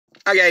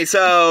Okay,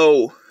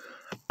 so,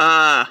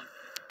 like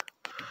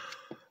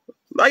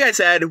I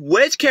said,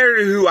 which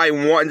character who I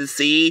want to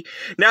see.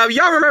 Now, if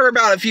y'all remember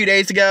about a few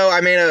days ago, I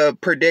made a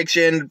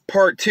prediction,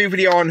 part 2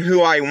 video on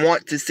who I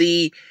want to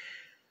see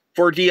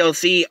for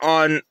DLC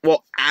on,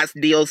 well, as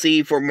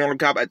DLC for Mortal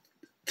Kombat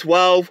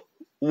 12.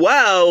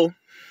 Well,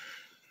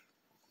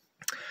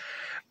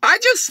 I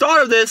just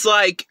thought of this,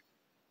 like,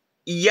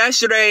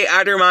 yesterday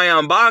after my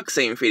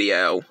unboxing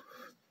video.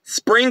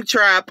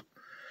 Springtrap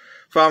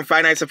from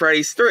Five Nights at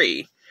Freddy's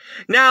 3.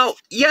 Now,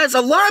 yes,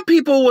 a lot of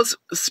people was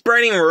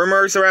spreading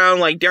rumors around,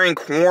 like, during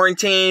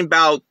quarantine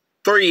about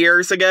 3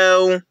 years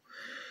ago.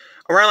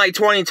 Around, like,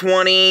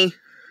 2020.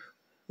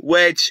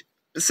 Which,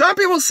 some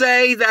people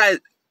say that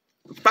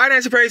Five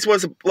Nights at Freddy's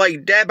was,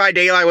 like, Dead by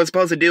Daylight was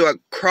supposed to do a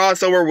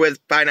crossover with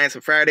Five Nights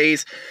at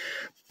Freddy's.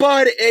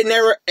 But it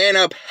never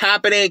ended up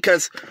happening,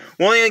 because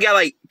we only got,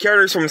 like,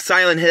 characters from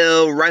Silent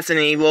Hill,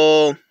 Resident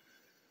Evil,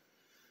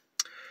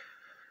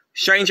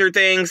 Stranger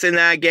Things in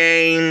that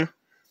game,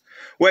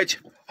 which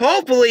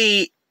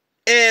hopefully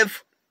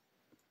if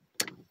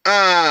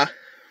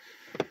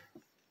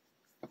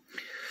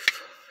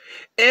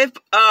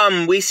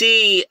we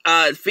see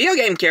a video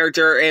game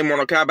character in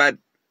Mortal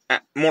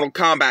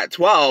Kombat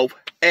 12,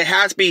 it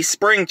has to be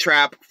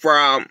Springtrap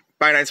from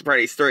Five Nights at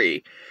Freddy's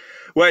 3.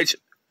 Which,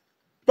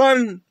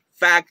 fun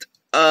fact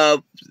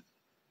of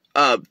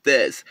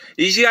this,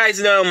 did you guys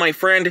know my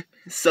friend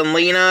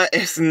Selena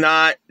does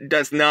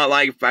not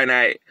like Five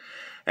Nights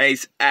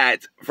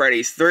at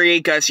Freddy's 3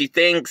 because she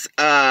thinks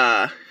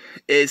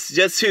it's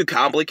just too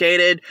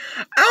complicated.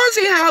 I don't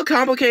see how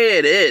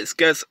complicated it is,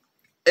 because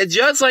it's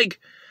just like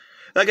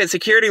a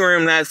security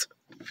room that's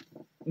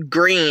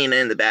green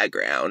in the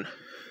background.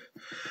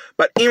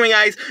 But anyway,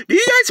 guys, do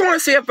you guys want to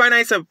see a Five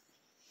Nights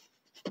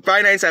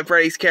at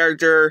Freddy's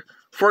character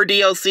for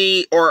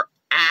DLC or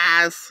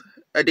as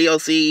a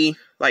DLC,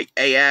 like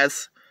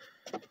AS,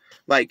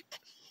 like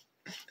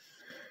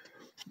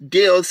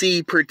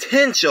DLC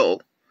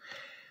potential?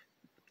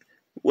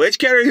 Which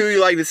character who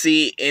you like to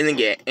see in the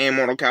game in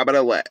Mortal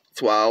Kombat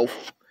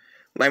 12?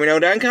 Let me know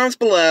down in the comments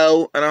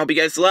below, and I hope you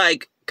guys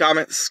like,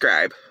 comment,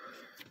 subscribe.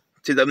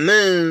 To the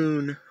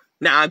moon.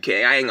 Nah, I'm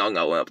kidding. I ain't gonna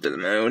go up to the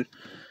moon.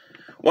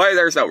 Well,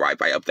 there's no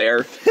Wi-Fi up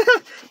there.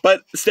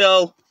 But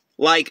still,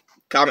 like,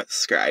 comment,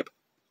 subscribe.